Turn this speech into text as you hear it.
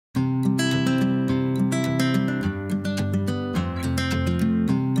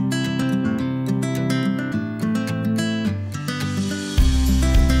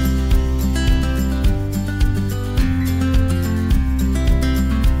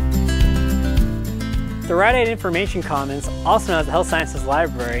The Rite Information Commons, also known as the Health Sciences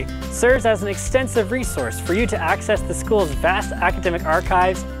Library, serves as an extensive resource for you to access the school's vast academic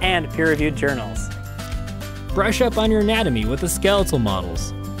archives and peer-reviewed journals. Brush up on your anatomy with the skeletal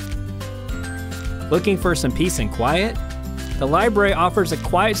models. Looking for some peace and quiet? The library offers a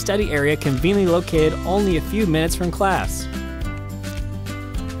quiet study area conveniently located only a few minutes from class.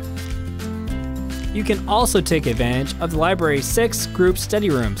 You can also take advantage of the library's 6 group study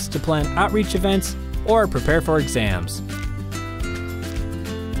rooms to plan outreach events or prepare for exams.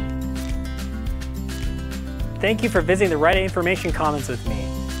 Thank you for visiting the Rite Information Commons with me.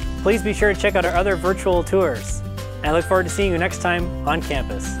 Please be sure to check out our other virtual tours. And I look forward to seeing you next time on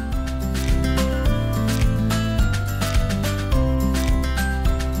campus.